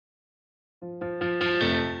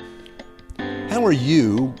How are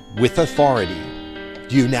you with authority?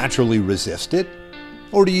 Do you naturally resist it?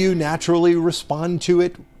 Or do you naturally respond to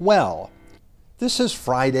it well? This is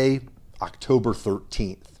Friday, October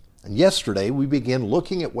 13th. And yesterday we began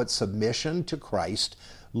looking at what submission to Christ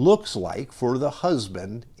looks like for the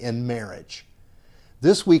husband in marriage.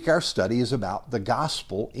 This week our study is about the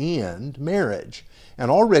gospel and marriage. And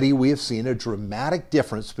already we have seen a dramatic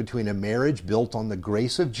difference between a marriage built on the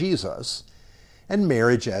grace of Jesus and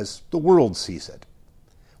marriage as the world sees it.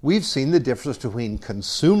 We've seen the difference between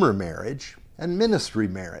consumer marriage and ministry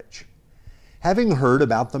marriage. Having heard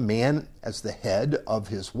about the man as the head of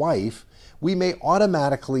his wife, we may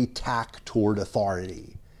automatically tack toward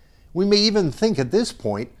authority. We may even think at this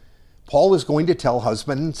point, Paul is going to tell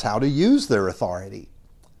husbands how to use their authority.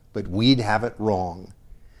 But we'd have it wrong.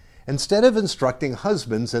 Instead of instructing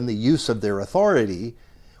husbands in the use of their authority,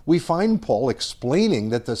 we find Paul explaining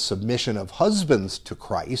that the submission of husbands to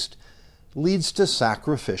Christ leads to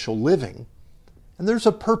sacrificial living. And there's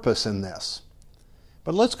a purpose in this.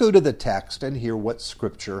 But let's go to the text and hear what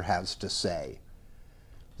Scripture has to say.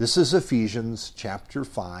 This is Ephesians chapter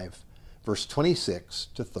 5, verse 26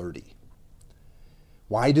 to 30.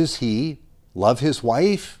 Why does he love his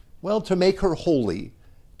wife? Well, to make her holy,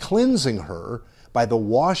 cleansing her by the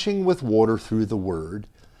washing with water through the word,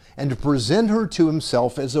 and to present her to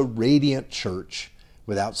himself as a radiant church,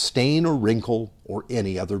 without stain or wrinkle or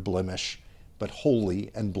any other blemish, but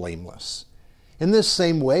holy and blameless. In this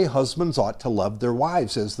same way, husbands ought to love their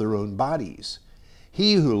wives as their own bodies.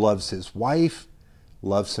 He who loves his wife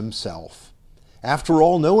loves himself. After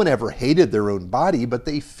all, no one ever hated their own body, but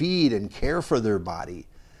they feed and care for their body,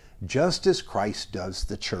 just as Christ does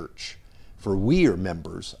the church, for we are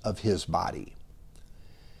members of his body.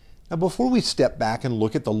 Now, before we step back and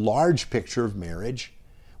look at the large picture of marriage,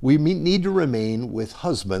 we need to remain with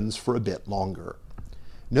husbands for a bit longer.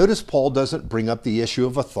 Notice Paul doesn't bring up the issue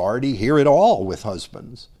of authority here at all with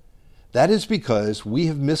husbands. That is because we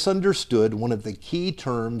have misunderstood one of the key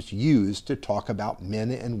terms used to talk about men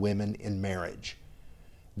and women in marriage.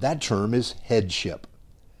 That term is headship.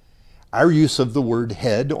 Our use of the word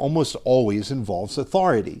head almost always involves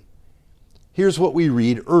authority. Here's what we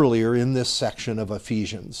read earlier in this section of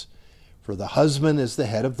Ephesians. For the husband is the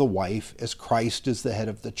head of the wife, as Christ is the head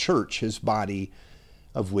of the church, his body,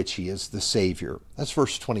 of which he is the Savior. That's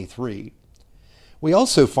verse 23. We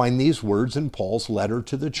also find these words in Paul's letter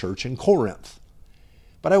to the church in Corinth.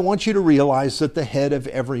 But I want you to realize that the head of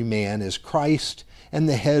every man is Christ, and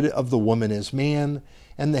the head of the woman is man,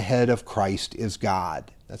 and the head of Christ is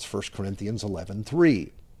God. That's 1 Corinthians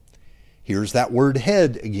 11:3. Here's that word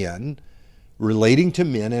head again, relating to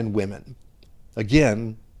men and women.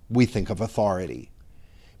 Again, we think of authority.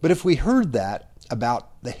 But if we heard that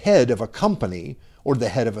about the head of a company or the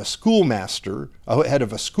head of a schoolmaster, a head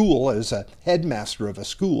of a school as a headmaster of a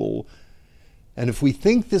school, and if we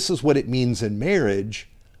think this is what it means in marriage,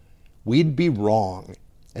 we'd be wrong.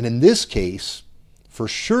 And in this case, for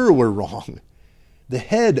sure we're wrong. The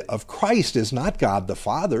head of Christ is not God the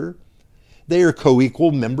Father. They are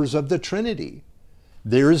co-equal members of the Trinity.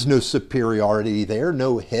 There is no superiority there,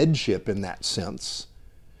 no headship in that sense.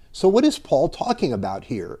 So what is Paul talking about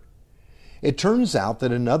here? It turns out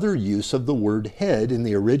that another use of the word head in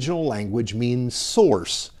the original language means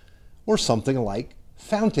source, or something like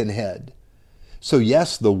fountainhead. So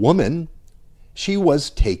yes, the woman, she was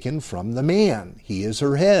taken from the man. He is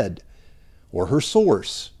her head, or her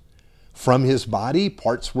source. From his body,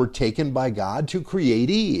 parts were taken by God to create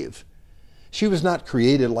Eve. She was not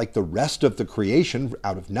created like the rest of the creation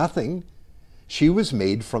out of nothing. She was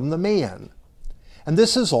made from the man. And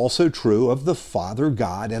this is also true of the Father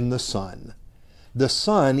God and the Son. The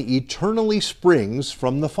Son eternally springs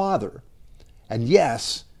from the Father. And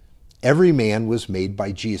yes, every man was made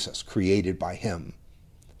by Jesus, created by him.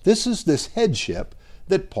 This is this headship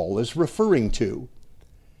that Paul is referring to.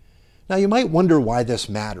 Now you might wonder why this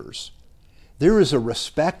matters. There is a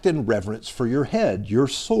respect and reverence for your head, your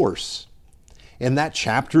source. In that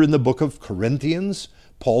chapter in the book of Corinthians,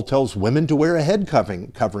 Paul tells women to wear a head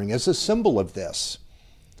covering as a symbol of this.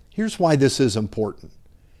 Here's why this is important.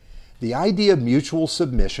 The idea of mutual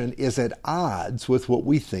submission is at odds with what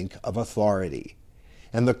we think of authority.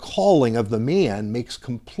 And the calling of the man makes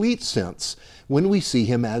complete sense when we see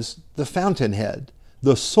him as the fountainhead,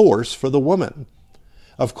 the source for the woman.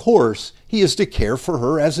 Of course, he is to care for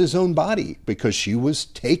her as his own body because she was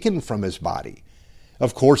taken from his body.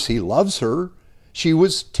 Of course, he loves her. She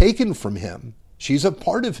was taken from him. She's a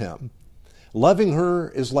part of him. Loving her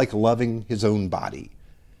is like loving his own body.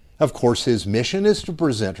 Of course, his mission is to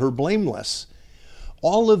present her blameless.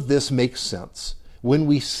 All of this makes sense when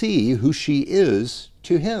we see who she is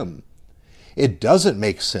to him. It doesn't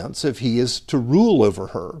make sense if he is to rule over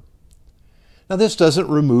her. Now, this doesn't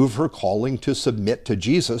remove her calling to submit to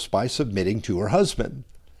Jesus by submitting to her husband.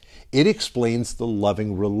 It explains the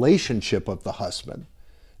loving relationship of the husband.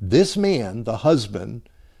 This man, the husband,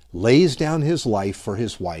 lays down his life for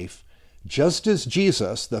his wife, just as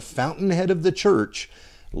Jesus, the fountainhead of the church,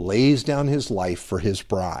 lays down his life for his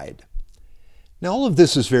bride. Now, all of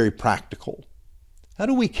this is very practical. How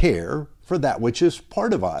do we care for that which is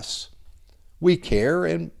part of us? We care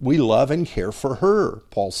and we love and care for her,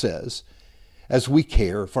 Paul says, as we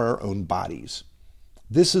care for our own bodies.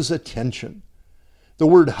 This is attention. The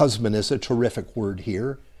word husband is a terrific word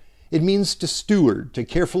here. It means to steward, to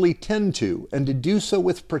carefully tend to, and to do so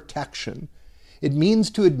with protection. It means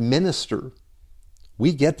to administer.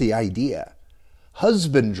 We get the idea.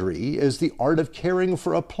 Husbandry is the art of caring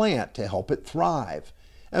for a plant to help it thrive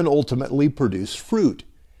and ultimately produce fruit.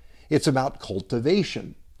 It's about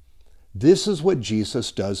cultivation. This is what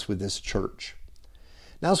Jesus does with his church.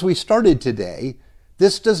 Now, as we started today,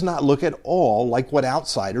 this does not look at all like what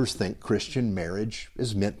outsiders think Christian marriage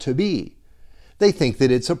is meant to be. They think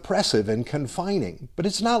that it's oppressive and confining, but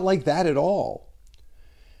it's not like that at all.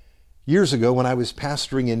 Years ago, when I was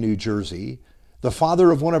pastoring in New Jersey, the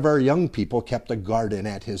father of one of our young people kept a garden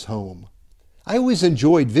at his home. I always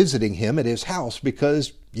enjoyed visiting him at his house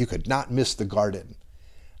because you could not miss the garden.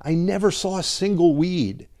 I never saw a single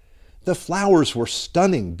weed. The flowers were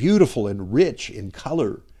stunning, beautiful, and rich in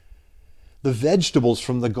color. The vegetables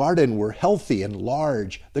from the garden were healthy and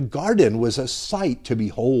large. The garden was a sight to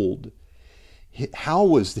behold. How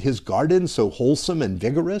was his garden so wholesome and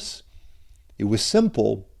vigorous? It was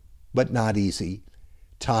simple, but not easy.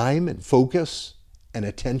 Time and focus and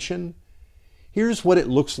attention. Here's what it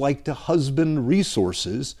looks like to husband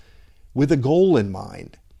resources with a goal in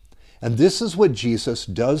mind. And this is what Jesus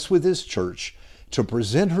does with his church to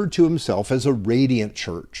present her to himself as a radiant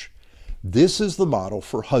church. This is the model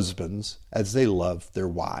for husbands as they love their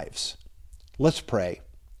wives. Let's pray.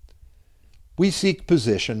 We seek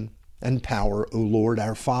position and power, O Lord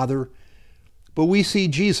our Father, but we see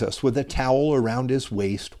Jesus with a towel around his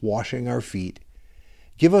waist washing our feet.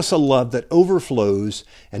 Give us a love that overflows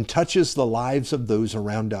and touches the lives of those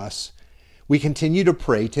around us. We continue to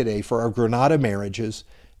pray today for our Granada marriages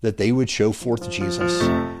that they would show forth Jesus.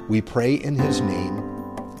 We pray in his name.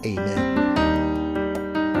 Amen.